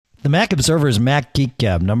The Mac Observer's Mac Geek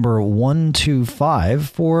Gab number 125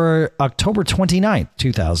 for October 29th,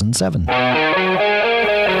 2007.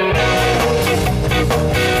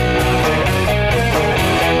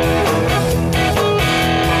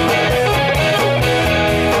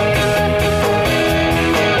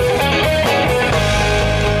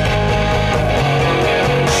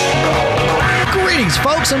 Greetings,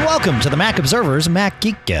 folks, and welcome to the Mac Observer's Mac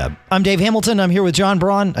Geek Gab. I'm Dave Hamilton. I'm here with John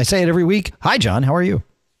Braun. I say it every week. Hi, John. How are you?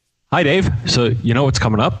 Hi, Dave. So you know what's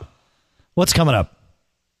coming up? What's coming up?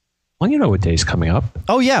 Well, you know what day's coming up.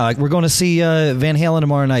 Oh, yeah. We're going to see Van Halen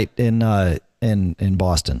tomorrow night in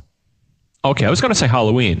Boston. Okay, I was going to say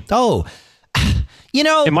Halloween. Oh, you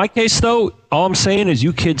know. In my case, though, all I'm saying is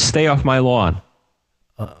you kids stay off my lawn.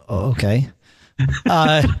 Okay.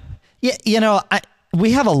 Yeah, you know,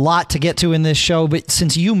 we have a lot to get to in this show, but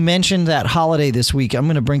since you mentioned that holiday this week, I'm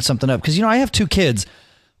going to bring something up because, you know, I have two kids.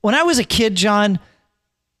 When I was a kid, John,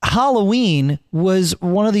 Halloween was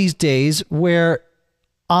one of these days where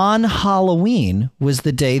on Halloween was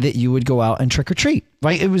the day that you would go out and trick or treat,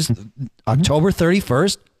 right? It was October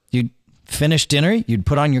 31st. You'd finish dinner. You'd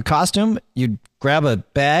put on your costume. You'd grab a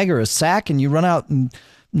bag or a sack and you run out and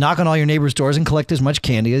knock on all your neighbors' doors and collect as much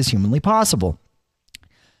candy as humanly possible.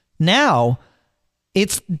 Now,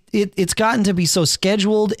 it's gotten to be so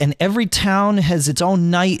scheduled, and every town has its own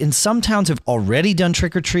night, and some towns have already done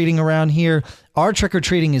trick-or-treating around here. Our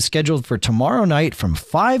trick-or-treating is scheduled for tomorrow night from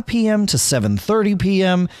 5 p.m. to 7:30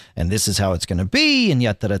 p.m., and this is how it's going to be, and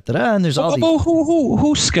yet da-da-da-da, and there's all these...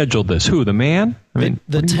 Who scheduled this? Who, the man? I mean,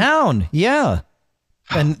 the town, yeah.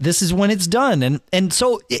 And this is when it's done. And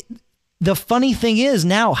so the funny thing is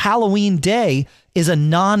now Halloween Day is a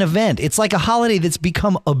non-event. It's like a holiday that's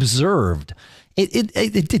become observed.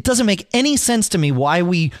 It doesn't make any sense to me why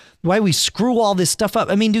we screw all this stuff up.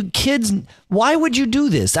 I mean, do kids, why would you do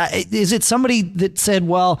this? Is it somebody that said,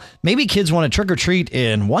 well, maybe kids want to trick or treat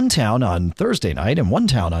in one town on Thursday night and one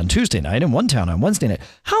town on Tuesday night and one town on Wednesday night?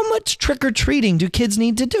 How much trick or treating do kids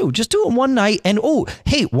need to do? Just do it one night. And, oh,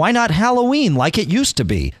 hey, why not Halloween like it used to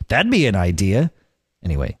be? That'd be an idea.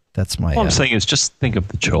 Anyway, that's my... All I'm saying is just think of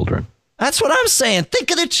the children. That's what I'm saying. Think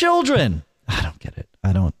of the children. I don't get it.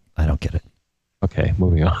 I don't get it. Okay,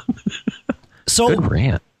 moving on. So, good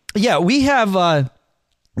rant. Yeah, we have,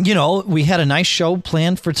 we had a nice show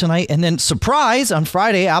planned for tonight. And then, surprise, on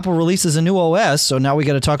Friday, Apple releases a new OS. So now we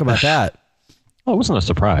got to talk about that. Oh, it wasn't a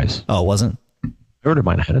surprise. Oh, it wasn't? I ordered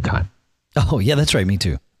mine ahead of time. Oh, yeah, that's right. Me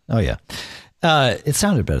too. Oh, yeah. It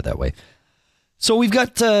sounded better that way. So we've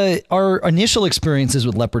got our initial experiences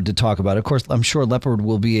with Leopard to talk about. Of course, I'm sure Leopard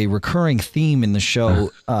will be a recurring theme in the show.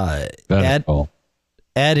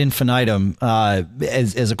 Ad infinitum,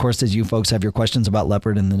 as of course, as you folks have your questions about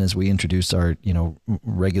Leopard, and then as we introduce our,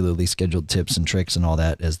 regularly scheduled tips and tricks and all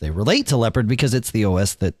that as they relate to Leopard, because it's the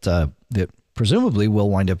OS that presumably we'll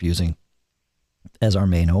wind up using as our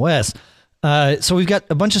main OS. So we've got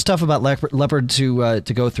a bunch of stuff about Leopard to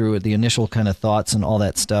go through, the initial kind of thoughts and all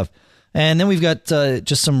that stuff. And then we've got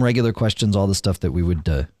just some regular questions, all the stuff that we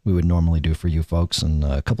would normally do for you folks, and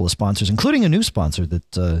a couple of sponsors, including a new sponsor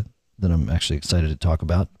that I'm actually excited to talk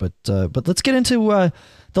about. But let's get into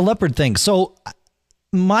the Leopard thing. So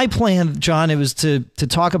my plan, John, it was to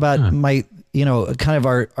talk about my, kind of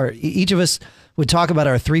our each of us would talk about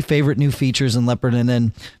our three favorite new features in Leopard, and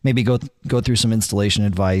then maybe go through some installation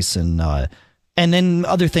advice and then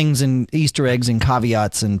other things and Easter eggs and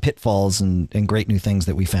caveats and pitfalls and great new things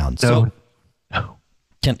that we found. No.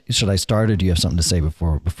 Should I start, or do you have something to say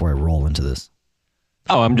before I roll into this?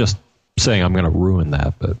 Oh, I'm just saying I'm going to ruin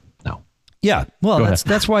that, but no. Yeah, well,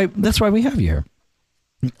 that's why we have you here.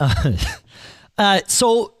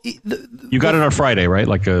 So you got it on Friday, right?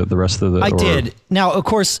 Like the rest of the. I did. Now, of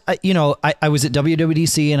course, I was at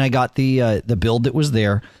WWDC and I got the build that was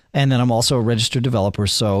there, and then I'm also a registered developer,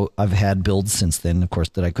 so I've had builds since then, of course,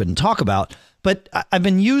 that I couldn't talk about. But I've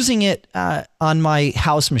been using it on my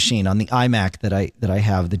house machine, on the iMac that I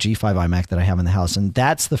have, the G5 iMac that I have in the house, and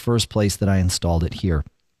that's the first place that I installed it here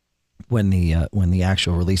when the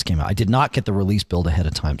actual release came out. I did not get the release build ahead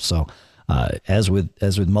of time, so as with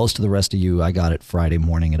most of the rest of you, I got it Friday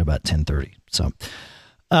morning at about 10:30. So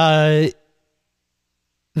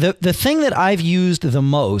the thing that I've used the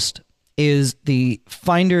most is the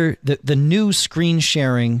Finder, the new screen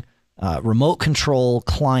sharing remote control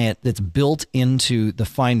client that's built into the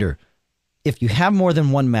Finder. If you have more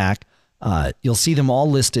than one Mac, you'll see them all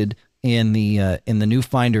listed in the new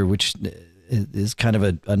Finder, which is kind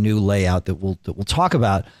of a new layout that we'll talk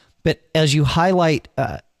about. But as you highlight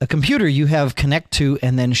a computer, you have connect to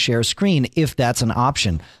and then share screen if that's an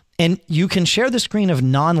option. And you can share the screen of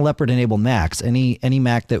non-Leopard enabled Macs, any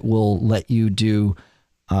Mac that will let you do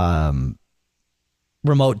remote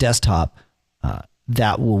desktop,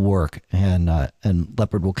 that will work, and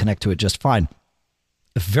Leopard will connect to it just fine.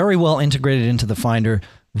 Very well integrated into the Finder,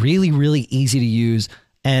 really, really easy to use.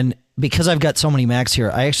 And because I've got so many Macs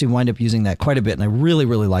here, I actually wind up using that quite a bit. And I really,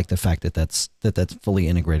 really like the fact that that's fully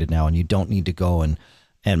integrated now, and you don't need to go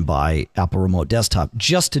and buy Apple Remote Desktop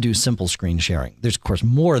just to do simple screen sharing. There's, of course,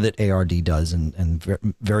 more that ARD does, and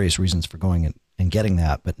various reasons for going and getting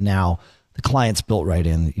that. But now the client's built right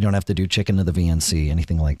in. You don't have to do chicken to the VNC,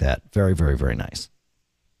 anything like that. Very, very, very nice.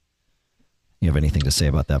 You have anything to say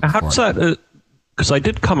about that? How does that? Because I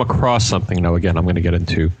did come across something. Now, again, I'm going to get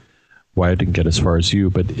into why I didn't get as far as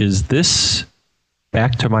you. But is this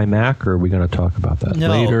back to my Mac, or are we going to talk about that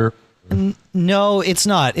later? No, it's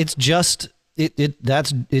not. It's just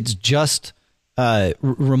it's just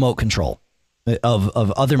remote control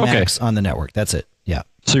of other Macs on the network. That's it. Yeah.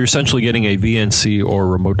 So you're essentially getting a VNC or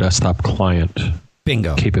remote desktop client.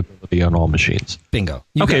 Bingo. Capability on all machines. Bingo.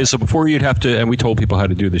 Okay, so before you'd have to, and we told people how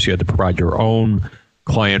to do this, you had to provide your own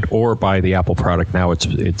client or buy the Apple product. Now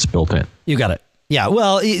it's built in. You got it. Yeah,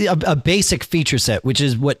 well, a basic feature set, which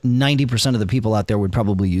is what 90% of the people out there would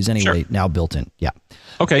probably use anyway, now built in. Yeah.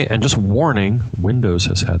 Okay, and just warning, Windows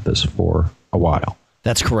has had this for a while.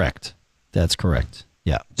 That's correct.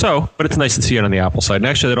 Yeah. So, but it's nice to see it on the Apple side. And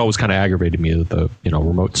actually, that always kind of aggravated me that the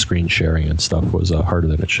remote screen sharing and stuff was harder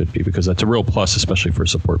than it should be, because that's a real plus, especially for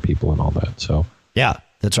support people and all that. So yeah,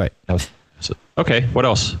 that's right. Okay, what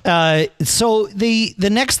else? So the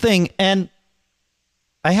next thing, and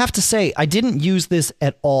I have to say, I didn't use this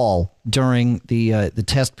at all during the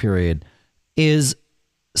test period, is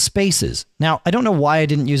Spaces. Now, I don't know why I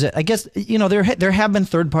didn't use it. I guess, there have been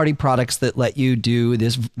third-party products that let you do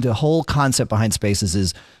this. The whole concept behind Spaces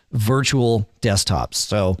is virtual desktops.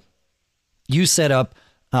 So you set up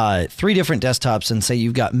 3 different desktops and say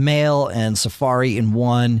you've got Mail and Safari in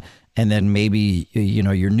one, and then maybe,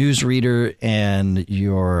 your newsreader and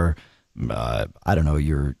your,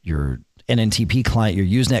 your NNTP client, your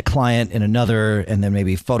Usenet client in another, and then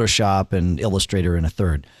maybe Photoshop and Illustrator in a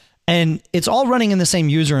third. And it's all running in the same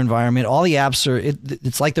user environment. All the apps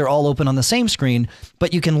it's like they're all open on the same screen,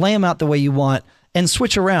 but you can lay them out the way you want and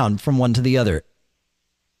switch around from one to the other.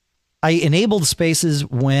 I enabled Spaces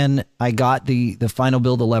when I got the final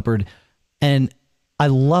build of Leopard, and I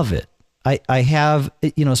love it. I have,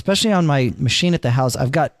 especially on my machine at the house,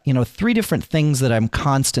 I've got, 3 different things that I'm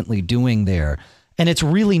constantly doing there. And it's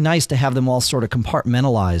really nice to have them all sort of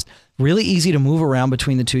compartmentalized. Really easy to move around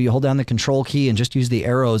between the two. You hold down the control key and just use the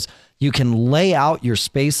arrows. You can lay out your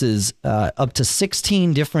spaces up to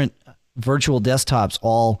 16 different virtual desktops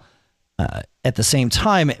all at the same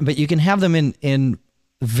time, but you can have them in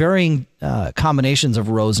varying combinations of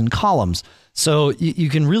rows and columns. So you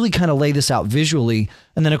can really kind of lay this out visually.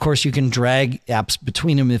 And then, of course, you can drag apps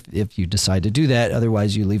between them if you decide to do that.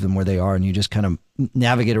 Otherwise, you leave them where they are and you just kind of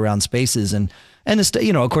navigate around spaces. And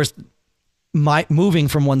of course, moving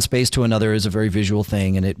from one space to another is a very visual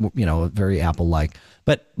thing, and it, very Apple-like.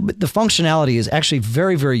 But the functionality is actually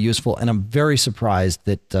very, very useful, and I'm very surprised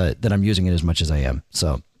that I'm using it as much as I am.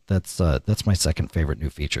 So that's my second favorite new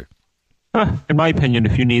feature. In my opinion,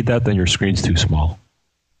 if you need that, then your screen's too small.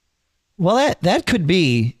 Well, that could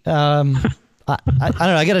be. I don't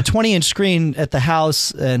know. I got a 20-inch screen at the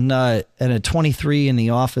house and a 23 in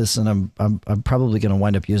the office, and I'm probably going to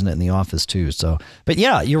wind up using it in the office too. So, but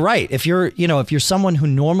yeah, you're right. If you're someone who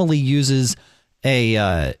normally uses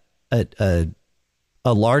a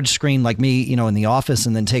large screen like me, in the office,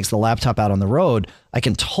 and then takes the laptop out on the road, I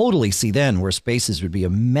can totally see then where Spaces would be a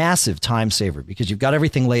massive time saver, because you've got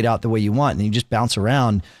everything laid out the way you want, and you just bounce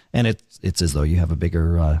around, and it's as though you have a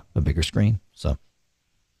bigger screen. So.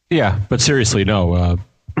 Yeah, but seriously, no.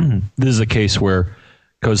 This is a case where,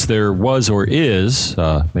 because there was or is,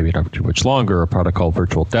 maybe not too much longer, a product called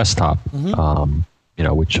Virtual Desktop,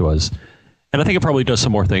 which was, and I think it probably does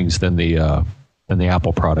some more things than the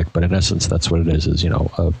Apple product, but in essence, that's what it is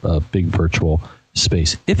a big virtual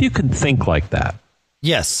space. If you can think like that.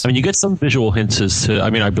 Yes. I mean, you get some visual hints as to,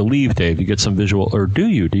 I believe, Dave, you get some visual, or do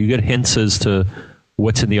you get hints as to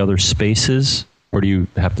what's in the other spaces? Or do you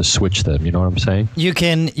have to switch them? You know what I'm saying? You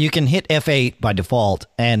can hit F8 by default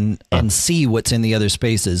and see what's in the other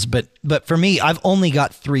spaces. But for me, I've only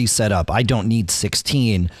got 3 set up. I don't need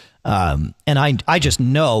 16. And I just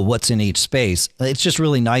know what's in each space. It's just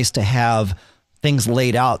really nice to have things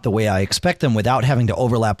laid out the way I expect them without having to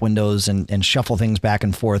overlap windows and shuffle things back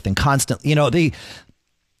and forth and constantly.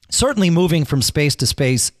 Certainly moving from space to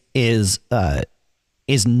space is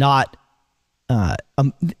not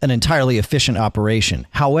an entirely efficient operation.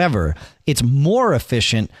 However, it's more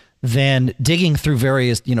efficient than digging through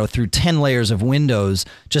various, through 10 layers of windows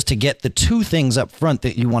just to get the two things up front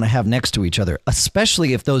that you want to have next to each other,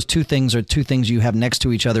 especially if those two things are two things you have next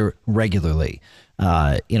to each other regularly.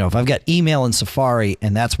 If I've got email and Safari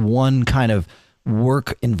and that's one kind of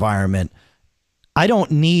work environment, I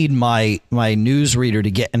don't need my newsreader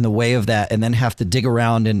to get in the way of that and then have to dig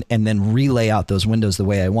around and then relay out those windows the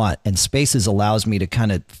way I want. And Spaces allows me to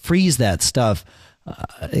kind of freeze that stuff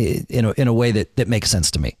in a way that makes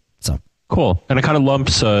sense to me. So cool. And it kind of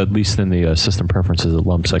lumps, at least in the system preferences, it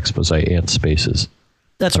lumps Expose and Spaces.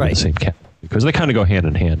 That's right. The same because they kind of go hand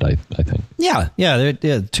in hand, I think. Yeah,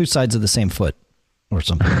 they're two sides of the same foot or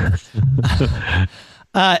something.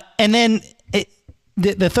 And then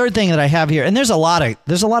the third thing that I have here, and there's a lot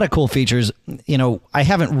of cool features. I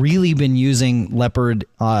haven't really been using Leopard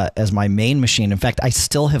as my main machine. In fact, I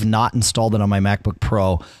still have not installed it on my MacBook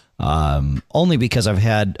Pro, only because I've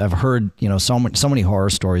heard so many horror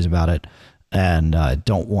stories about it, and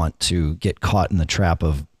don't want to get caught in the trap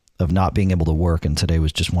of not being able to work. And today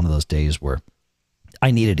was just one of those days where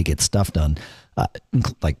I needed to get stuff done,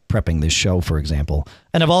 like prepping this show, for example.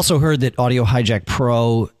 And I've also heard that Audio Hijack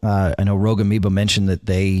Pro, I know Rogue Amoeba mentioned that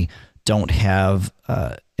they don't have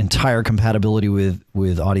entire compatibility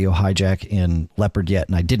with Audio Hijack in Leopard yet,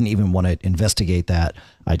 and I didn't even want to investigate that.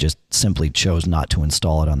 I just simply chose not to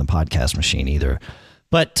install it on the podcast machine either.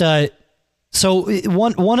 But so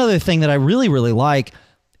one other thing that I really, really like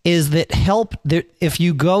is that if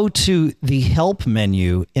you go to the help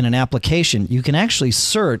menu in an application, you can actually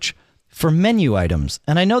search for menu items.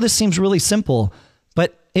 And I know this seems really simple,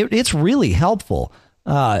 but it's really helpful.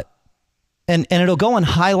 And it'll go and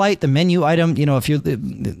highlight the menu item. If you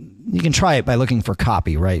can try it by looking for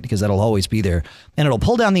copy, right? Because that'll always be there. And it'll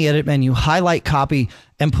pull down the edit menu, highlight copy,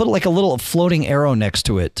 and put like a little floating arrow next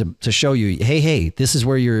to it to show you, hey, this is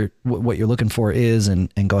where what you're looking for is,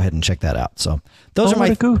 and go ahead and check that out. So those are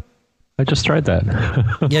my. I just tried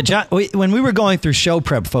that. Yeah, John. When we were going through show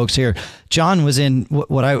prep, folks, here, John was in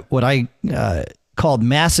what I called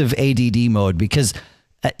massive ADD mode, because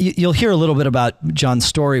you'll hear a little bit about John's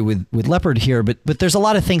story with Leopard here, but there's a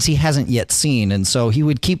lot of things he hasn't yet seen, and so he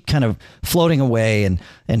would keep kind of floating away and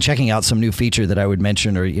checking out some new feature that I would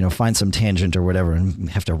mention, or find some tangent or whatever, and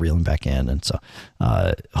have to reel him back in. And so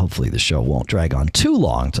hopefully the show won't drag on too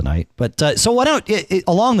long tonight. But so why don't,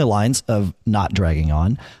 along the lines of not dragging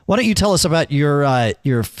on, why don't you tell us about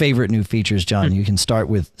your favorite new features, John? You can start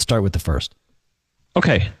with the first.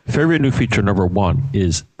 Okay, favorite new feature number 1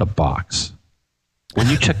 is the box. When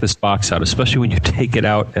you check this box out, especially when you take it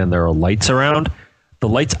out and there are lights around, the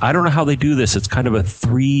lights, I don't know how they do this. It's kind of a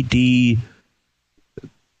 3D,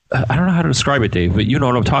 I don't know how to describe it, Dave, but you know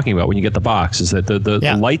what I'm talking about when you get the box, is that the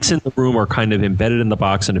lights in the room are kind of embedded in the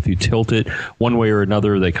box, and if you tilt it one way or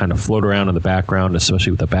another, they kind of float around in the background,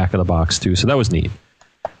 especially with the back of the box too. So that was neat.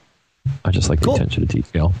 I just like the attention to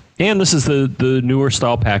detail. And this is the newer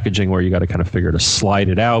style packaging where you got to kind of figure to slide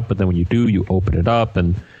it out, but then when you do, you open it up,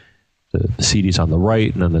 and the CD's on the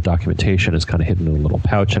right, and then the documentation is kind of hidden in a little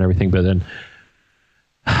pouch and everything. But then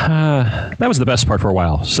that was the best part for a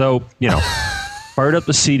while. So, fired up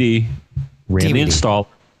the CD, ran the install.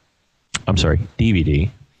 I'm sorry, DVD,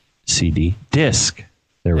 CD, disc.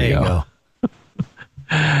 There we go.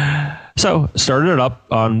 So, started it up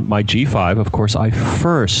on my G5. Of course, I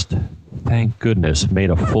first, thank goodness, made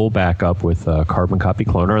a full backup with Carbon Copy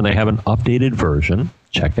Cloner, and they have an updated version.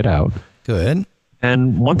 Check it out. Good.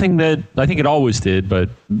 And one thing that I think it always did, but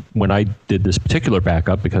when I did this particular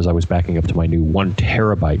backup, because I was backing up to my new 1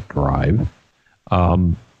 terabyte drive,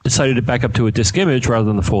 decided to back up to a disk image rather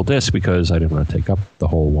than the full disk, because I didn't want to take up the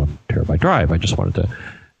whole 1 terabyte drive. I just wanted to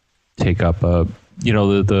take up, the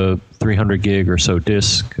 300 gig or so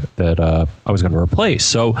disk that I was going to replace.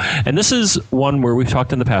 So, and this is one where we've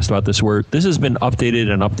talked in the past about this, where this has been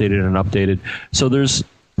updated and updated and updated. So there's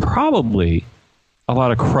probably a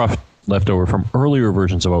lot of cruft left over from earlier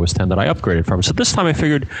versions of OS X that I upgraded from. So this time I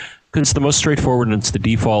figured, because it's the most straightforward and it's the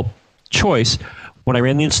default choice, when I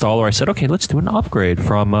ran the installer, I said, okay, let's do an upgrade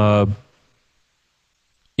from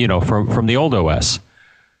from the old OS.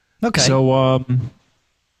 Okay. So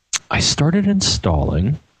I started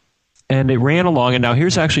installing, and it ran along. And now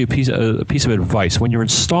here's actually a piece of advice: when you're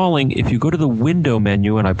installing, if you go to the window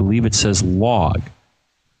menu, and I believe it says log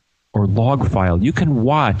or log file, you can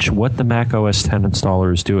watch what the Mac OS X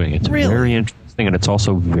installer is doing. It's very interesting, and it's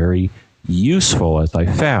also very useful, as I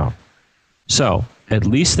found. So, at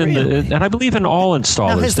least in and I believe in all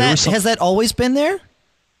installers. Now, has that always been there?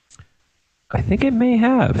 I think it may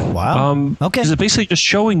have. Wow. Okay. Because it's basically just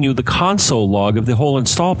showing you the console log of the whole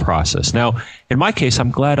install process. Now, in my case,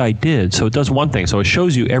 I'm glad I did. So it does one thing. So it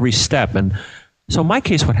shows you every step. And So in my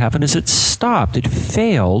case, what happened is it stopped. It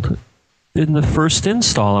failed in the first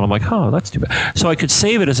install. And I'm like, oh, that's too bad. So I could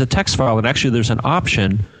save it as a text file. And actually, there's an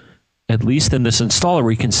option, at least in this installer,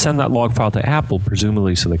 where you can send that log file to Apple,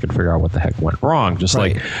 presumably so they can figure out what the heck went wrong, just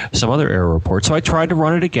like some other error reports. So I tried to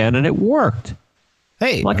run it again, and it worked.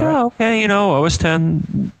 Hey. I'm like, oh, okay, OS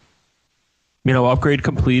 10, upgrade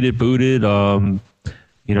completed, booted,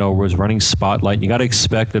 was running Spotlight. You got to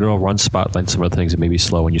expect that it'll run Spotlight and some other things that may be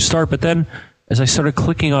slow when you start. But then as I started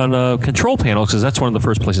clicking on control panels, because that's one of the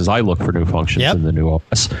first places I look for new functions in the new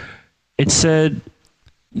OS, it said,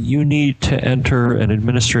 you need to enter an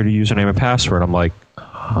administrator username and password. I'm like,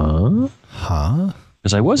 huh?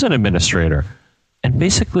 Because I was an administrator. And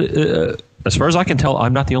basically, as far as I can tell,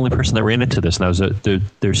 I'm not the only person that ran into this. Now,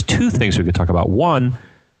 there's two things we could talk about. One,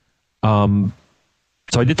 so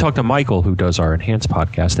I did talk to Michael, who does our Enhanced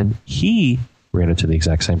podcast, and he ran into the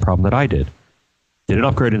exact same problem that I did. Did an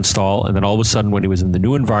upgrade install, and then all of a sudden, when he was in the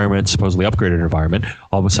new environment, supposedly upgraded environment,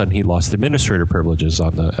 all of a sudden he lost administrator privileges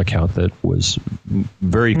on the account that was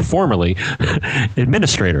very formerly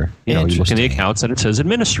administrator. You look in the accounts and it says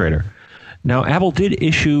administrator. Now, Apple did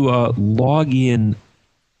issue a login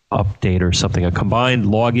update or something, a combined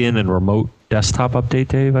login and remote desktop update,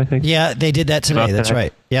 Dave, I think. Yeah, they did that today. That's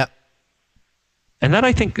right. Yeah. And that,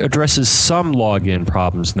 I think, addresses some login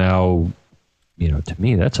problems. Now, to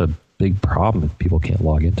me, that's a big problem if people can't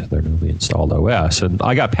log into their newly installed OS. And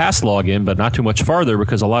I got past login, but not too much farther,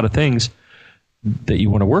 because a lot of things that you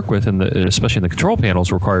want to work with, especially in the control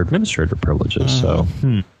panels, require administrator privileges. So,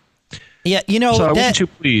 yeah, so I wasn't too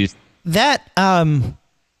pleased. That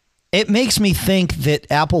it makes me think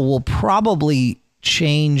that Apple will probably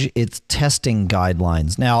change its testing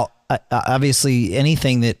guidelines. Now, obviously,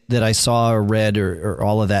 anything that I saw or read or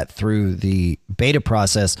all of that through the beta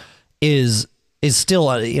process is still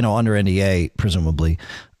under NDA, presumably.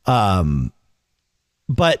 But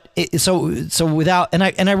so without, and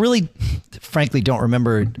I really, frankly, don't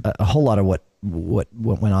remember a whole lot of what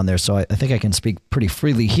went on there. So I think I can speak pretty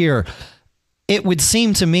freely here. It would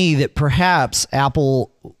seem to me that perhaps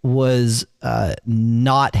Apple was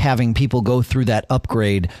not having people go through that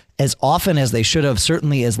upgrade as often as they should have,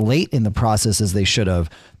 certainly as late in the process as they should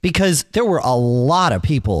have, because there were a lot of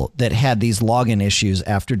people that had these login issues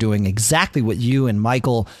after doing exactly what you and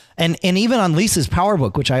Michael, and even on Lisa's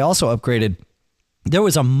PowerBook, which I also upgraded, there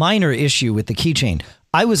was a minor issue with the keychain.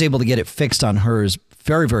 I was able to get it fixed on hers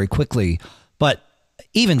very, very quickly, but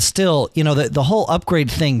even still, the whole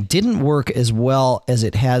upgrade thing didn't work as well as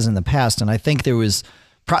it has in the past. And I think there was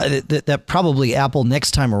that probably Apple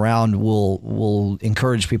next time around will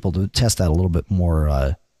encourage people to test that a little bit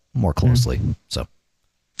more closely. So,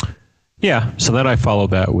 yeah. So then I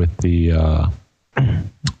followed that with the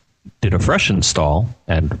did a fresh install,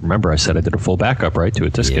 and remember I said I did a full backup to a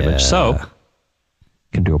disk image, so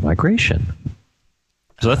can do a migration.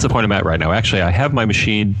 So that's the point I'm at right now. Actually, I have my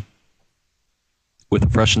machine with a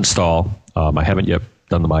fresh install. I haven't yet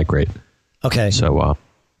done the migrate. Okay. So,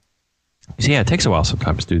 it takes a while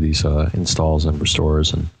sometimes to do these installs and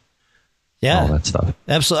restores and all that stuff.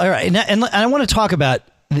 Absolutely. All right. And I want to talk about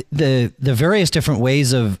the various different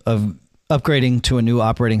ways of upgrading to a new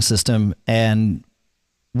operating system and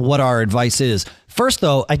what our advice is. First,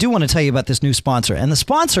 though, I do want to tell you about this new sponsor. And the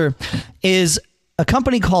sponsor is a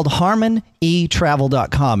company called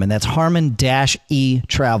HarmonETravel.com, and that's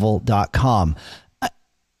harmon-etravel.com.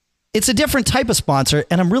 It's a different type of sponsor,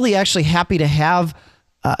 and I'm really actually happy to have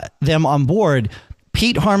them on board.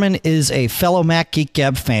 Pete Harmon is a fellow Mac Geek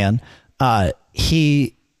Gab fan.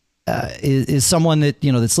 He is someone that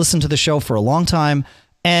that's listened to the show for a long time,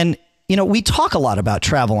 and we talk a lot about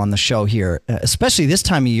travel on the show here, especially this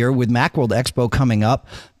time of year with Macworld Expo coming up.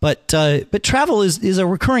 But travel is a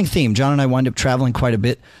recurring theme. John and I wind up traveling quite a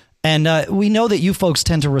bit. And we know that you folks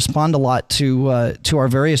tend to respond a lot to our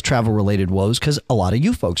various travel-related woes because a lot of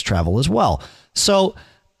you folks travel as well. So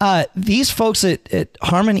these folks at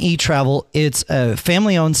Harmon eTravel, it's a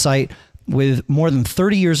family-owned site with more than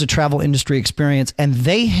 30 years of travel industry experience, and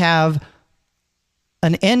they have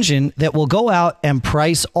an engine that will go out and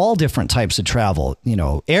price all different types of travel,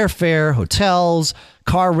 airfare, hotels,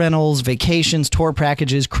 car rentals, vacations, tour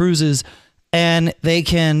packages, cruises, and they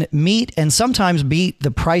can meet and sometimes beat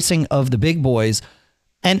the pricing of the big boys.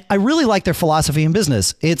 And I really like their philosophy in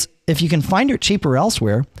business. It's if you can find it cheaper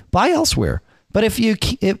elsewhere, buy elsewhere. But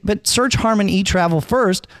but search Harmon eTravel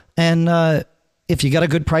first, and if you got a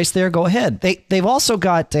good price there, go ahead. They've also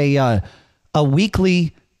got a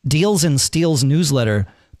weekly Deals and Steals newsletter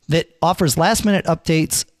that offers last minute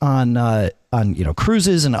updates on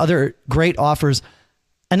cruises and other great offers.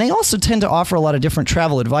 And they also tend to offer a lot of different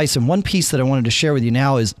travel advice. And one piece that I wanted to share with you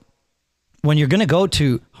now is when you're going to go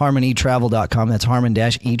to harmonetravel.com, that's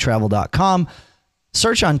harmon-etravel.com,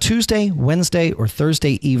 search on Tuesday, Wednesday, or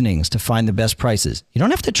Thursday evenings to find the best prices. You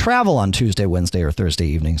don't have to travel on Tuesday, Wednesday, or Thursday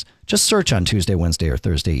evenings. Just search on Tuesday, Wednesday, or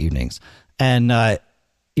Thursday evenings. And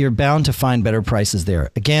you're bound to find better prices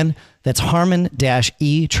there. Again, that's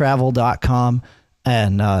harmon-etravel.com.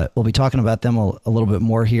 And we'll be talking about them a little bit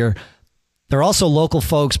more here. They're also local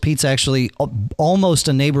folks. Pete's actually almost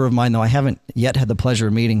a neighbor of mine, though I haven't yet had the pleasure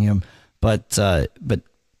of meeting him. But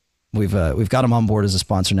we've got him on board as a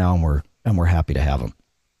sponsor now, and we're happy to have him.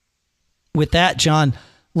 With that, John,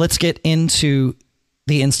 let's get into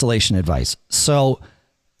the installation advice. So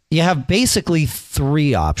you have basically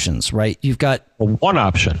three options, right? You've got one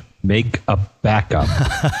option: make a backup.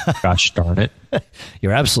 Gosh darn it!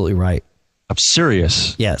 You're absolutely right. I'm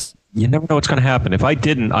serious. Yes. You never know what's going to happen. If I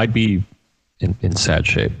didn't, I'd be in sad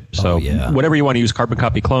shape. So whatever you want to use, Carbon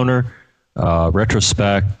Copy Cloner,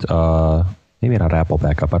 Retrospect, maybe not Apple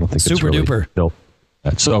Backup. I don't think Super it's really Duper built.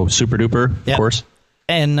 So Super Duper, of course,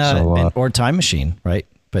 and or Time Machine, right?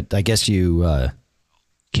 But I guess you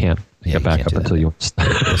can't get backup until you.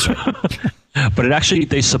 That's right. But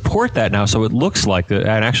they support that now, so it looks like and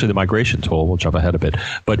actually the migration tool. We'll jump ahead a bit,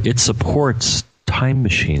 but it supports Time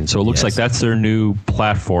Machine, so it looks like that's their new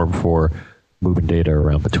platform for moving data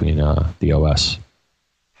around between the OS.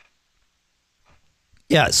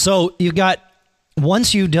 Yeah, so you got,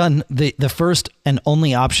 once you've done the first and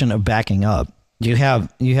only option of backing up, you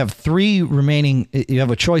have three remaining. You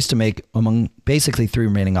have a choice to make among basically three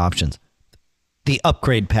remaining options. The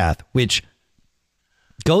upgrade path, which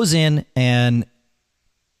goes in and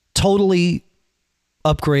totally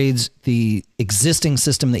upgrades the existing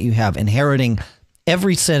system that you have, inheriting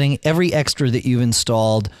every setting, every extra that you've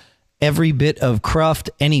installed, every bit of cruft,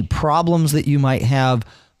 any problems that you might have.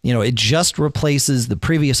 It just replaces the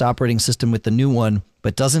previous operating system with the new one,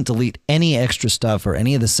 but doesn't delete any extra stuff or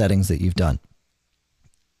any of the settings that you've done.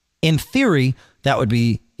 In theory, that would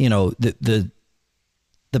be, the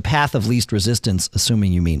path of least resistance,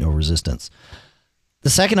 assuming you meet no resistance. The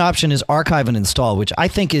second option is archive and install, which I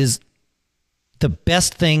think is the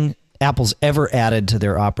best thing Apple's ever added to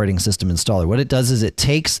their operating system installer. What it does is it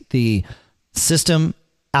takes the system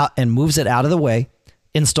out and moves it out of the way,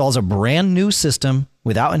 installs a brand new system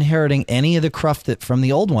without inheriting any of the cruft from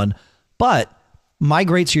the old one, but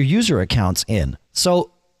migrates your user accounts in. So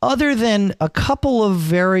other than a couple of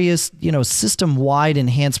various, system-wide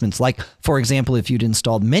enhancements, like, for example, if you'd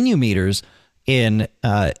installed menu meters in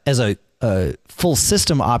as a full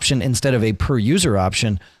system option instead of a per-user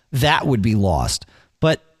option, that would be lost.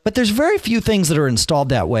 But there's very few things that are installed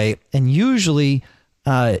that way, and usually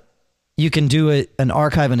you can do an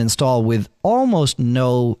archive and install with almost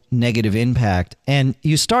no negative impact, and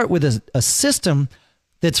you start with a system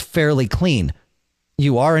that's fairly clean.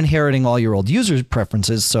 You are inheriting all your old user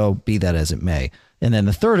preferences, so be that as it may. And then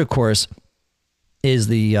the third, of course, is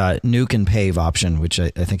the nuke and pave option, which I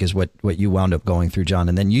think is what you wound up going through, John.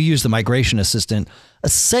 And then you use the migration assistant,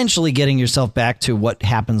 essentially getting yourself back to what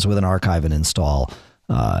happens with an archive and install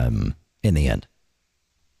in the end.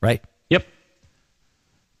 Right? Yep.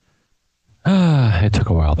 It took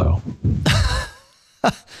a while, though.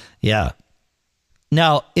 Yeah.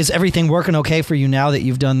 Now, is everything working okay for you now that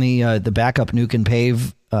you've done the backup nuke and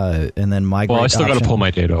pave and then migrate? Well, I still got to pull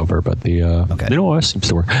my data over, but the OS seems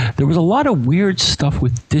to work. There was a lot of weird stuff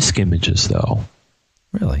with disk images, though.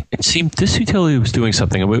 Really? It seemed Disk Utility was doing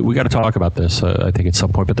something. We got to talk about this, I think, at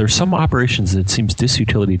some point. But there's some operations that it seems Disk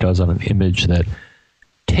Utility does on an image that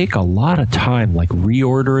take a lot of time, like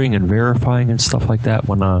reordering and verifying and stuff like that.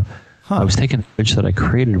 When I was taking an image that I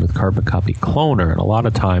created with Carbon Copy Cloner, and a lot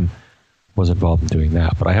of time was involved in doing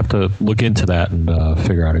that. But I have to look into that and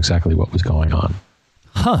figure out exactly what was going on.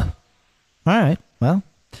 Huh. All right. Well,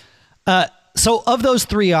 so of those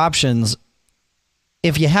three options,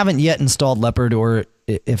 if you haven't yet installed Leopard, or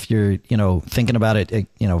if you're, thinking about it,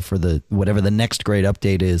 for the whatever the next great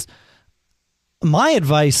update is, my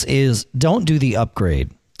advice is don't do the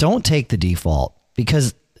upgrade. Don't take the default,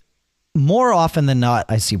 because more often than not,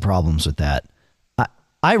 I see problems with that.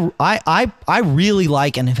 I really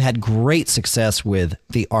like and have had great success with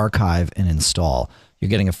the archive and install. You're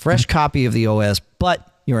getting a fresh copy of the OS, but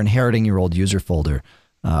you're inheriting your old user folder.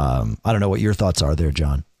 I don't know what your thoughts are there,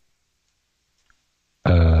 John.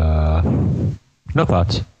 No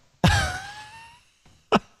thoughts.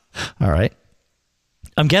 All right.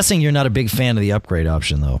 I'm guessing you're not a big fan of the upgrade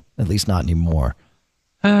option, though. At least not anymore.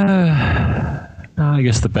 No, I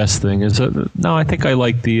guess the best thing is no. I think I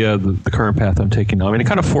like the current path I'm taking now. I mean, it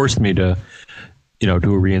kind of forced me to, do a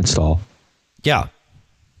reinstall. Yeah,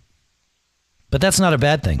 but that's not a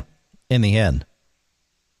bad thing in the end.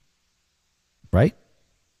 right?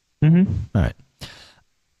 Mm-hmm. All right.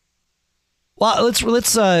 Well,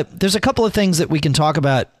 let's there's a couple of things that we can talk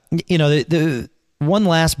about. You know, the one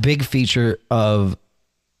last big feature of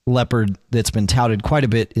Leopard that's been touted quite a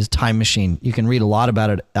bit is Time Machine. You can read a lot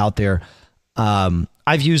about it out there.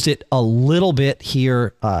 I've used it a little bit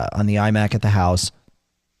here on the iMac at the house.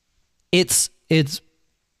 It's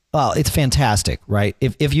fantastic, right?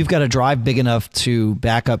 If you've got a drive big enough to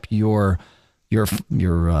back up your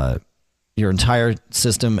entire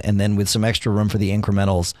system, and then with some extra room for the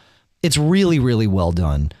incrementals, it's really, really well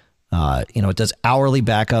done. It does hourly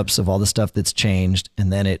backups of all the stuff that's changed,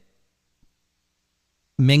 and then it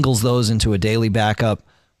mingles those into a daily backup,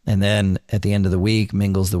 and then at the end of the week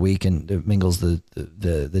mingles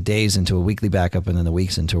the days into a weekly backup, and then the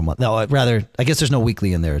weeks into a month. No, rather, I guess there's no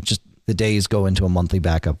weekly in there. It's just the days go into a monthly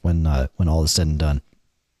backup when all is said and done.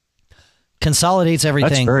 Consolidates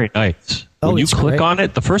everything. That's very nice. When you click on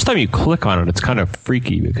it, the first time you click on it, it's kind of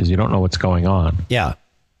freaky because you don't know what's going on. Yeah.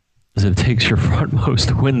 Because it takes your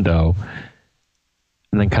frontmost window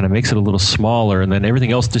and then kind of makes it a little smaller, and then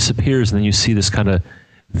everything else disappears, and then you see this kind of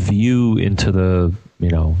view into the,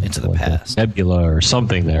 into the past, nebula or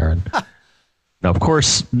something there. And now, of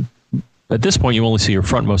course, at this point, you only see your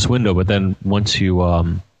frontmost window, but then once you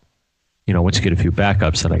get a few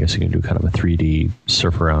backups, then I guess you can do kind of a 3D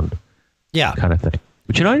surf around kind of thing.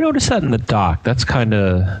 But I noticed that in the dock. That's kind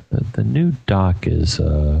of the new dock is.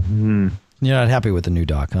 You're not happy with the new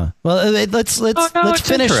dock, huh? Well, let's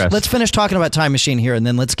finish. Let's finish talking about Time Machine here, and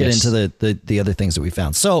then let's get into the other things that we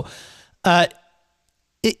found. So, the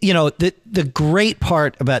great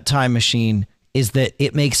part about Time Machine is that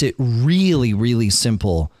it makes it really, really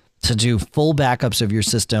simple to do full backups of your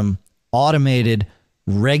system, automated,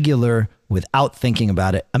 regular, without thinking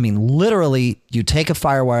about it. I mean, literally, you take a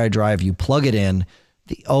FireWire drive, you plug it in.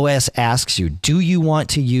 The OS asks you, do you want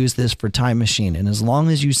to use this for Time Machine? And as long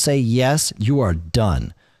as you say yes, you are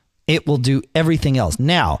done. It will do everything else.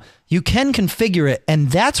 Now, you can configure it,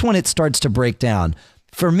 and that's when it starts to break down.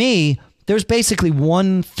 For me, there's basically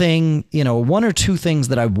one thing, one or two things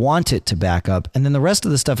that I want it to back up, and then the rest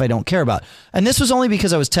of the stuff I don't care about. And this was only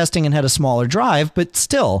because I was testing and had a smaller drive, but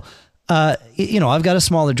still, I've got a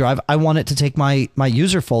smaller drive. I want it to take my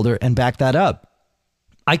user folder and back that up.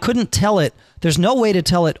 I couldn't tell it. There's no way to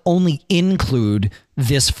tell it only include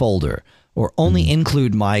this folder or only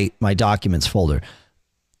include my documents folder.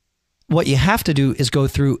 What you have to do is go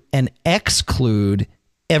through and exclude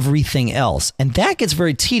everything else. And that gets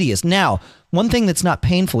very tedious. Now, one thing that's not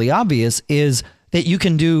painfully obvious is that you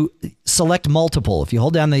can select multiple. If you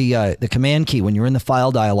hold down the command key when you're in the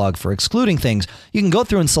file dialog for excluding things, you can go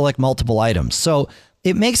through and select multiple items. So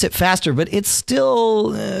it makes it faster, but it's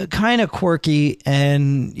still kind of quirky,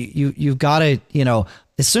 and you've got to,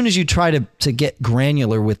 as soon as you try to get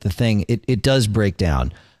granular with the thing, it does break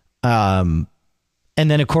down. And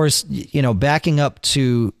then, of course, backing up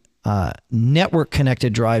to network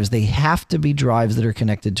connected drives, they have to be drives that are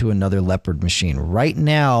connected to another Leopard machine. Right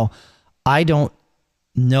now, I don't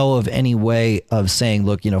know of any way of saying,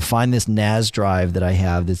 look, find this NAS drive that I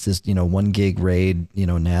have. That's this, 1 gig RAID,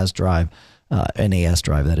 NAS drive. NAS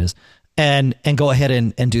drive, that is, and go ahead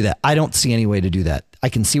and do that. I don't see any way to do that. I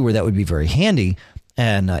can see where that would be very handy.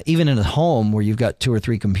 And even in a home where you've got 2 or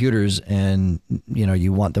 3 computers and,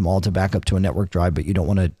 you want them all to back up to a network drive, but you don't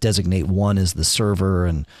want to designate one as the server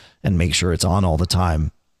and make sure it's on all the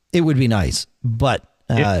time, it would be nice. But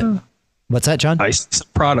what's that, John? I see some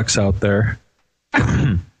products out there.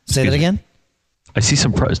 Say that again? I see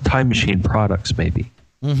some Time Machine products, maybe.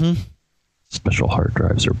 Mm-hmm. Special hard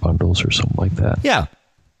drives or bundles or something like that. Yeah.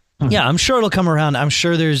 Yeah, I'm sure it'll come around. I'm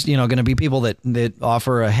sure there's, going to be people that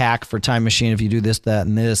offer a hack for Time Machine if you do this, that,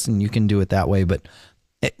 and this, and you can do it that way. But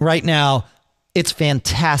right now, it's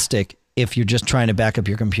fantastic if you're just trying to back up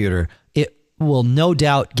your computer. It will no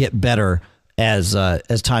doubt get better as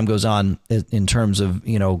time goes on in terms of,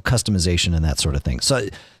 customization and that sort of thing. So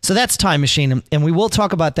that's Time Machine, and we will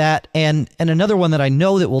talk about that. And another one that I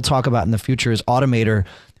know that we'll talk about in the future is Automator,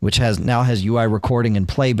 which now has UI recording and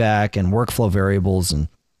playback and workflow variables and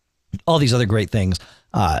all these other great things.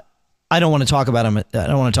 I don't want to talk about them. I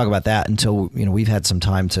don't want to talk about that until we've had some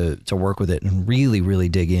time to work with it and really, really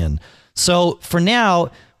dig in. So for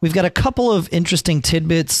now, we've got a couple of interesting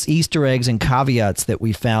tidbits, Easter eggs, and caveats that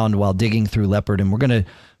we found while digging through Leopard, and we're gonna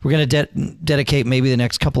dedicate maybe the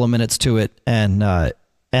next couple of minutes to it, and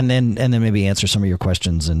then maybe answer some of your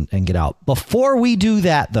questions and get out. Before we do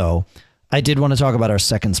that, though, I did want to talk about our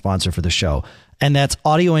second sponsor for the show, and that's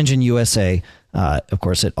Audio Engine USA, of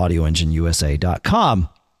course, at audioengineusa.com.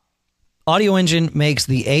 Audio Engine makes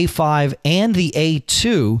the A5 and the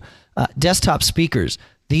A2 desktop speakers.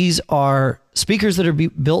 These are speakers that are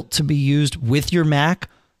built to be used with your Mac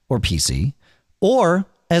or PC or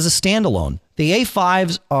as a standalone. The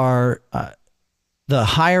A5s are the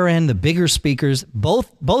higher end, the bigger speakers.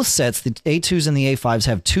 Both sets, the A2s and the A5s,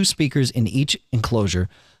 have 2 speakers in each enclosure,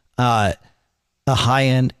 a high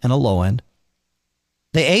end and a low end.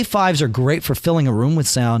 The A5s are great for filling a room with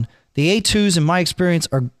sound. The A2s, in my experience,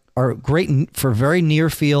 are great for very near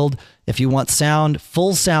field. If you want sound,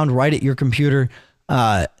 full sound right at your computer,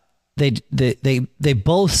 they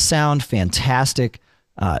both sound fantastic.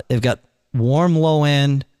 They've got warm low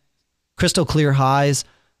end, crystal clear highs.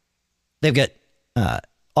 They've got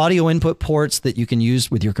audio input ports that you can use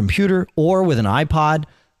with your computer or with an iPod.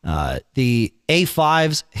 The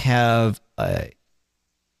A5s have a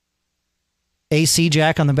AC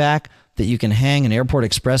jack on the back that you can hang an Airport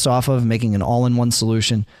Express off of, making an all-in-one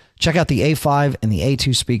solution. Check out the A5 and the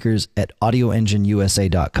A2 speakers at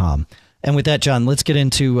audioengineusa.com. And with that, John, let's get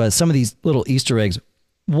into some of these little Easter eggs.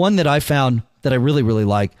 One that I found that I really, really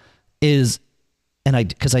like is,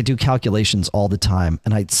 because I do calculations all the time,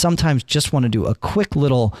 and I sometimes just want to do a quick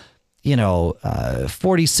little,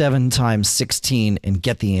 47 times 16 and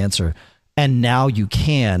get the answer. And now you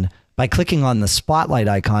can by clicking on the spotlight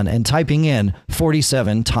icon and typing in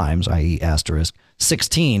 47 times, i.e. asterisk,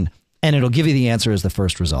 16, and it'll give you the answer as the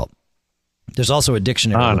first result. There's also a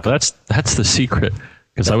dictionary. No, that's the secret,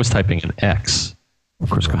 because I was typing an X. Of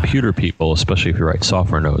course, computer people, especially if you write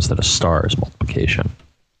software, knows that a star is multiplication.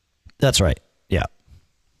 That's right. Yeah.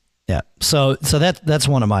 Yeah. So that's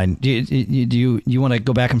one of mine. Do you want to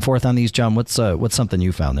go back and forth on these, John? What's something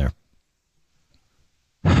you found there?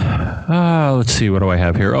 Let's see. What do I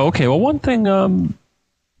have here? Okay. Well, one thing,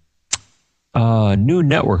 new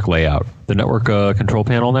network layout, the network control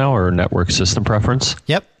panel now, or network system preference.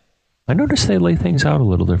 Yep. I noticed they lay things out a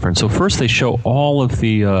little different. So first they show all of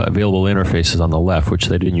the available interfaces on the left, which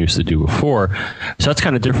they didn't used to do before. So that's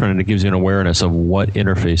kind of different, and it gives you an awareness of what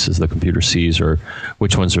interfaces the computer sees or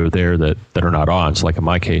which ones are there that are not on. So like in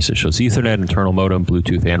my case, it shows Ethernet, internal modem,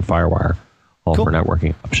 Bluetooth, and FireWire, all for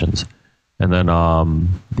networking options. And then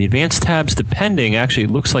the advanced tabs, depending, actually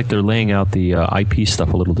it looks like they're laying out the IP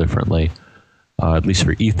stuff a little differently. At least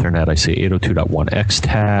for Ethernet, I see 802.1x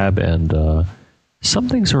tab, and some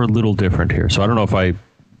things are a little different here. So I don't know if I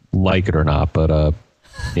like it or not, but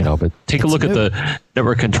but take a look at the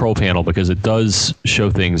network control panel, because it does show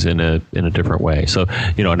things in a different way. So,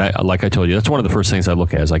 and like I told you, that's one of the first things I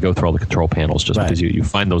look at as I go through all the control panels, just because you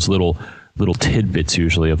find those little tidbits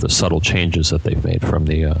usually of the subtle changes that they've made from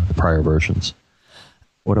the prior versions.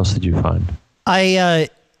 What else did you find?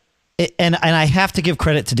 And I have to give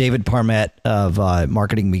credit to David Parmet of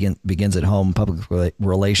Marketing Begins at Home Public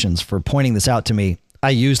Relations for pointing this out to me. I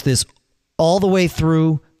used this all the way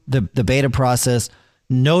through the beta process.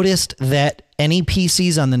 Noticed that any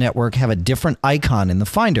PCs on the network have a different icon in the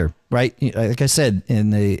Finder, right? Like I said, in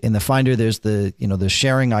the Finder, there's the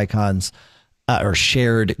sharing icons or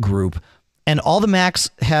shared group, and all the Macs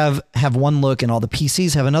have one look, and all the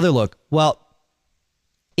PCs have another look. Well,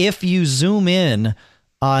 if you zoom in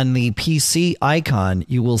on the PC icon,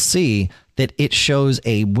 you will see that it shows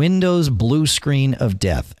a Windows blue screen of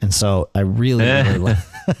death. And so I really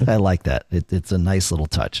I like that. It's a nice little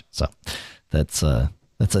touch. So that's a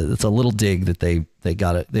little dig that they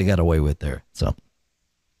got away with there. So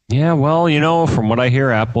yeah, well, from what I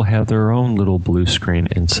hear, Apple had their own little blue screen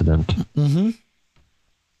incident. Mm-hmm.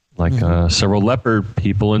 Like several Leopard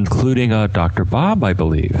people, including Dr. Bob, I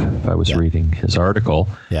believe, if I was reading his article.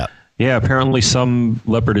 Yeah. Yeah, apparently some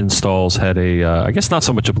Leopard installs had I guess not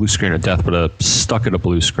so much a blue screen of death, but stuck at a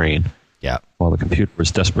blue screen. Yeah. While the computer was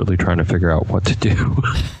desperately trying to figure out what to do.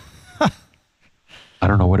 I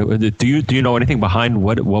don't know what it. Do you know anything behind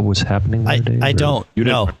what was happening that day? I don't. You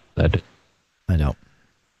didn't know that. I don't.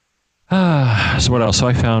 So what else? So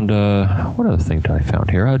I found what other thing did I found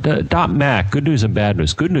here? .Mac. Good news and bad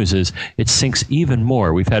news. Good news is it syncs even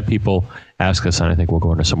more. We've had people ask us, and I think we'll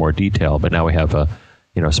go into some more detail. But now we have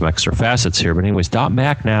some extra facets here. But anyways,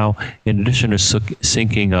 .Mac now, in addition to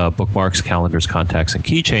syncing bookmarks, calendars, contacts, and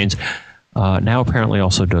keychains, now apparently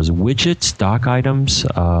also does widgets, dock items,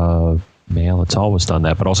 mail. It's always done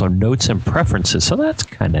that, but also notes and preferences. So that's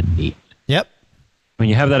kind of neat. Yep. I mean,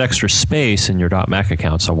 you have that extra space in your .Mac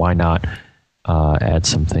account, so why not add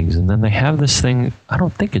some things? And then they have this thing. I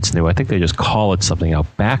don't think it's new. I think they just call it something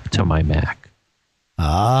out. Back to my Mac.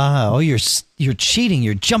 You're cheating.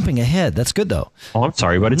 You're jumping ahead. That's good though. Oh, I'm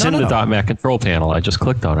sorry, but it's in the .Mac control panel. I just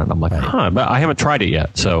clicked on it, and I'm like, but I haven't tried it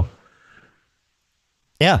yet. So,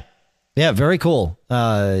 yeah, very cool.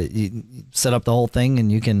 You set up the whole thing,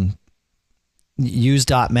 and you can use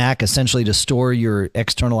 .Mac essentially to store your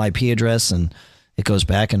external IP address, and it goes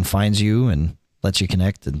back and finds you and lets you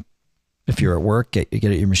connect. And if you're at work, get at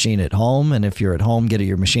your machine at home. And if you're at home, get at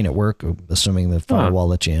your machine at work, assuming the firewall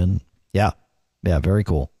lets you in. Yeah. Yeah. Very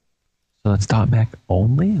cool. So that's .Mac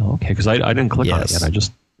only? Okay. Because I didn't click on it yet. I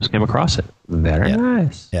just came across it. Very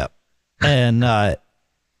nice. Yeah. And, all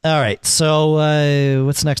right. So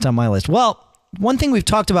what's next on my list? Well, one thing we've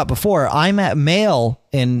talked about before, IMAP Mail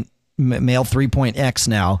in Mail 3.x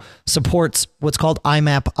now supports what's called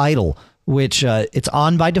IMAP Idle, which it's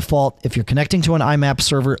on by default if you're connecting to an IMAP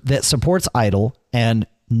server that supports idle. And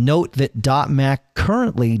note that .Mac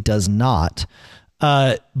currently does not.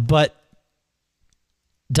 But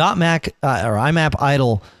 .Mac or IMAP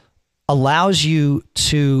Idle allows you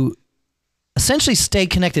to essentially stay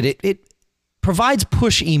connected. It provides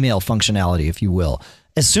push email functionality, if you will.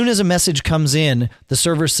 As soon as a message comes in, the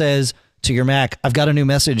server says to your Mac, I've got a new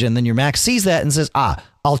message. And then your Mac sees that and says,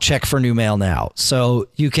 I'll check for new mail now. So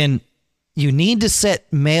you need to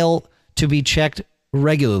set mail to be checked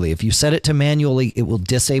regularly. If you set it to manually, it will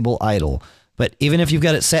disable idle. But even if you've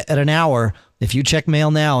got it set at an hour, if you check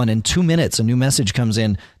mail now and in 2 minutes a new message comes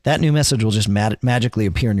in, that new message will just magically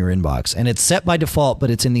appear in your inbox. And it's set by default,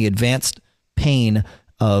 but it's in the advanced pane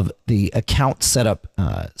of the account setup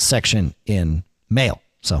section in Mail.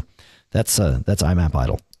 So that's IMAP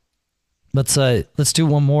Idle. Let's do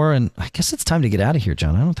one more, and I guess it's time to get out of here,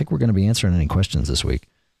 John. I don't think we're going to be answering any questions this week.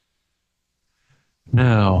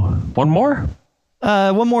 No. One more?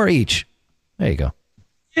 One more each. There you go.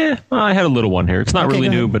 Yeah, well, I had a little one here. It's not really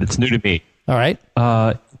new, but it's new to me. All right.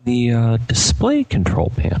 The display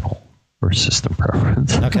control panel or system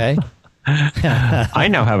preference. Okay. I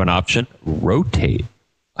now have an option, rotate.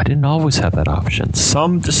 I didn't always have that option.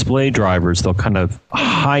 Some display drivers, they'll kind of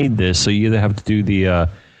hide this, so you either have to do the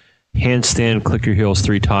handstand, click your heels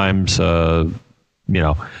 3 times, to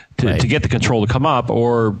get the control to come up,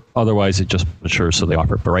 or otherwise it just matures, so they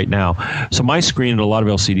offer it. But right now, so my screen and a lot of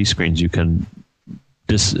LCD screens, you can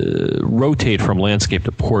rotate from landscape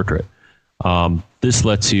to portrait. This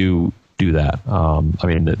lets you do that. I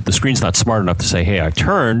mean, the screen's not smart enough to say, hey, I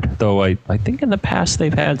turned, though I think in the past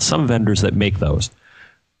they've had some vendors that make those,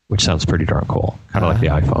 which sounds pretty darn cool, kind of like the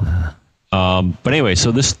iPhone. But anyway,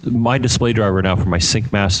 so my display driver now for my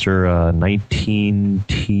SyncMaster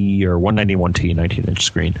 19T or 191T 19-inch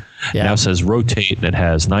screen now says rotate, and it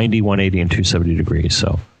has 90, 180, and 270 degrees.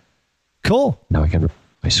 So cool. Now I can rotate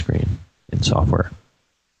my screen in software.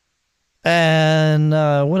 And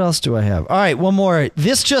what else do I have? All right, one more.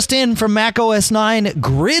 This just in from Mac OS 9,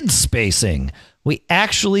 grid spacing. We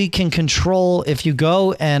actually can control, if you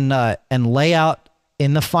go and lay out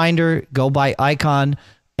in the Finder, go by icon,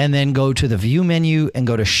 and then go to the View menu and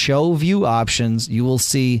go to Show View Options, you will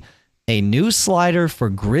see a new slider for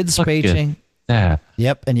grid spacing. Yeah.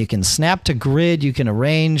 Yep, and you can snap to grid. You can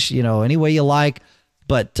arrange, any way you like,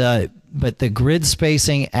 but the grid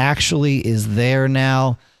spacing actually is there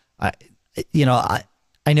now. I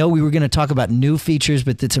know we were going to talk about new features,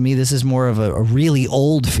 but to me, this is more of a really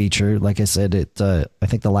old feature. Like I said, I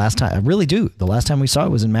think the last time we saw it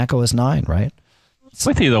was in Mac OS 9, right?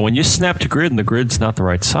 With you though, when you snap to grid and the grid's not the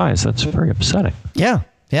right size, that's very upsetting. Yeah.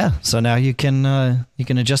 So now you can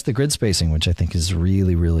adjust the grid spacing, which I think is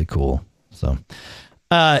really, really cool. So,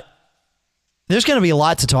 there's going to be a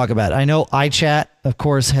lot to talk about. I know iChat, of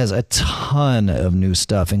course, has a ton of new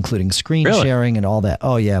stuff, including screen sharing and all that.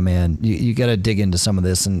 Oh yeah, man, you got to dig into some of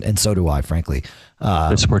this, and so do I, frankly.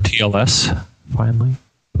 They support TLS finally,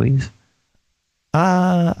 please.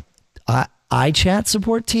 iChat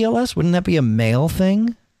support TLS? Wouldn't that be a mail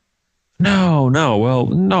thing? No. Well,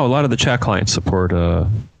 no. A lot of the chat clients support,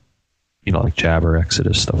 like Jabber,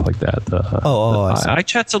 Exodus, stuff like that.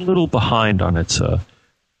 iChat's a little behind on its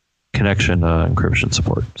connection encryption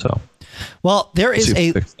support. So, well, there is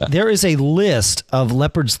a list of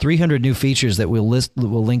Leopard's 300 new features that we'll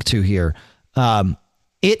link to here.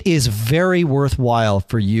 It is very worthwhile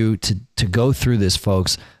for you to go through this,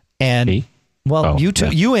 folks, and. Me? Well, you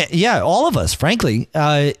too. Yeah, all of us. Frankly,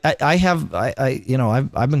 I've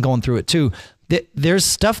been going through it too. There's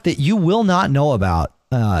stuff that you will not know about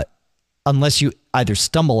unless you either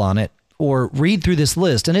stumble on it or read through this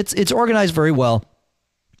list, and it's organized very well,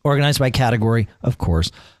 organized by category, of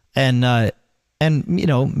course, and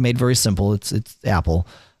made very simple. It's Apple,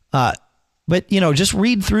 but just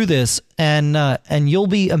read through this, and you'll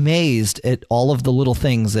be amazed at all of the little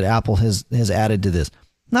things that Apple has added to this.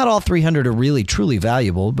 Not all 300 are really truly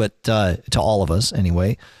valuable, but to all of us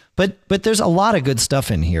anyway. But there's a lot of good stuff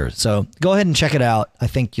in here. So go ahead and check it out. I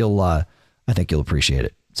think you'll appreciate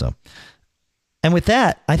it. So And with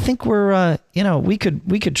that, I think we're, we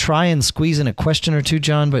could try and squeeze in a question or two,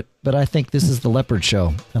 John, but I think this is the Leopard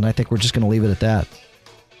show, and I think we're just going to leave it at that.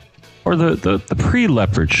 Or the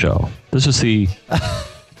pre-Leopard show. This is the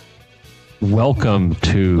welcome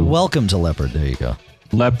to Leopard. There you go.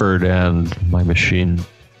 Leopard and my machine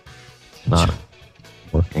not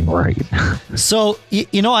working right. So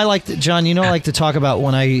I like to, John. I like to talk about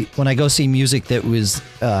when I go see music that was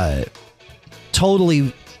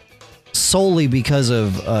totally solely because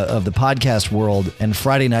of the podcast world. And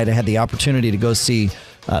Friday night I had the opportunity to go see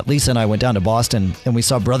Lisa and I went down to Boston and we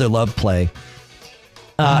saw Brother Love play.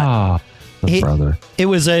 Brother. It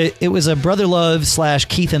was a Brother Love /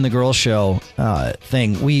 Keith and the Girl show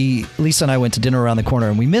thing. Lisa and I went to dinner around the corner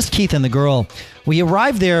and we missed Keith and the Girl. We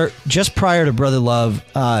arrived there just prior to Brother Love.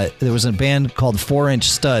 There was a band called 4-Inch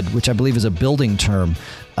Stud, which I believe is a building term,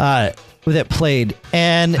 that played,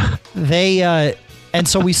 and they and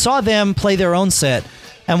so we saw them play their own set.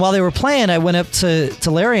 And while they were playing, I went up to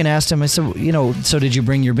Larry and asked him. I said, so did you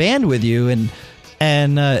bring your band with you? And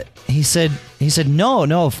he said no,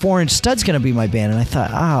 4-Inch Stud's going to be my band. And I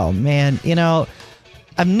thought, oh man,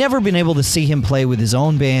 I've never been able to see him play with his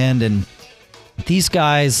own band, and these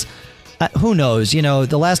guys. Who knows?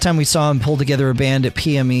 The last time we saw him pull together a band at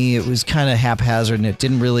PME, it was kind of haphazard and it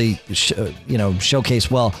didn't really,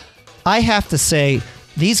 showcase well. I have to say,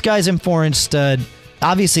 these guys in 4-Inch Stud,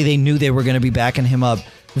 obviously they knew they were going to be backing him up.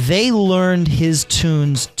 They learned his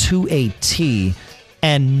tunes to a T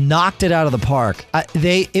and knocked it out of the park.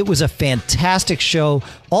 It was a fantastic show.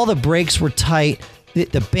 All the breaks were tight.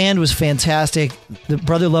 The band was fantastic. The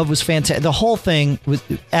Brother Love was fantastic. The whole thing was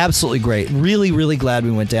absolutely great. Really, really glad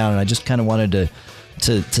we went down. And I just kind of wanted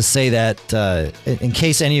to say that in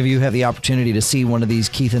case any of you have the opportunity to see one of these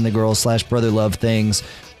Keith and the Girl / Brother Love things,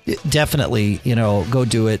 definitely, go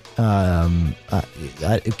do it.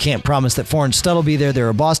 I can't promise that 4-Inch Stud will be there. They're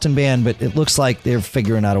a Boston band, but it looks like they're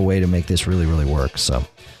figuring out a way to make this really, really work. So.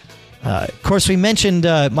 Of course, we mentioned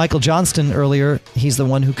Michael Johnston earlier. He's the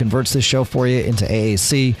one who converts this show for you into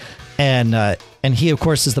AAC. And he, of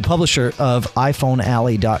course, is the publisher of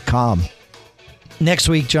iPhoneAlley.com. Next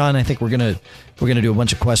week, John, I think we're gonna do a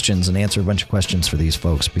bunch of questions and answer a bunch of questions for these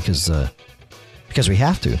folks because we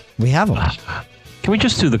have to. We have them. Can we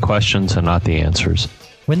just do the questions and not the answers?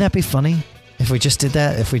 Wouldn't that be funny if we just did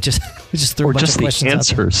that? If we just threw a bunch of questions just the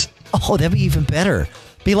answers. Oh, that'd be even better.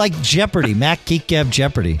 Be like Jeopardy, Mac Geek Gab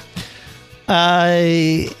Jeopardy.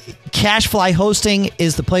 Cashfly Hosting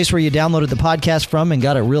is the place where you downloaded the podcast from and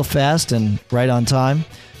got it real fast and right on time.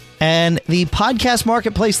 And the podcast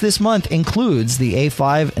marketplace this month includes the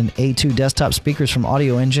A5 and A2 desktop speakers from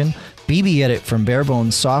Audio Engine, BB Edit from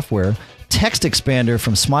Barebones Software, Text Expander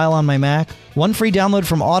from Smile on My Mac, one free download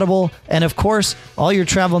from Audible, and of course, all your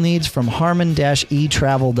travel needs from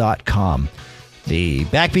harman-etravel.com. The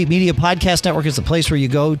Backbeat Media Podcast Network is the place where you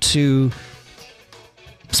go to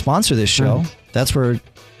sponsor this show. That's where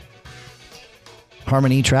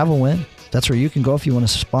Harman E-Travel went. That's where you can go if you want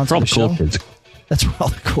to sponsor the show. Cool kids. That's where all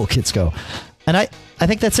the cool kids go. And I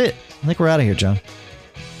think that's it. I think we're out of here, John.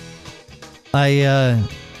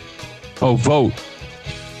 Vote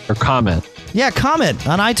or comment. Yeah, comment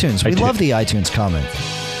on iTunes. We love the iTunes comment.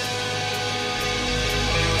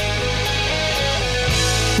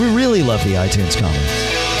 We really love the iTunes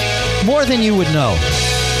comments. More than you would know.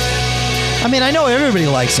 I mean, I know everybody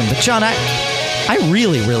likes them, but John, I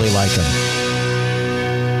really, really like them.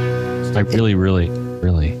 I really, really,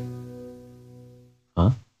 really. Huh?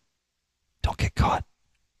 Don't get caught.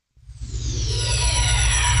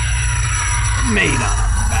 Made up.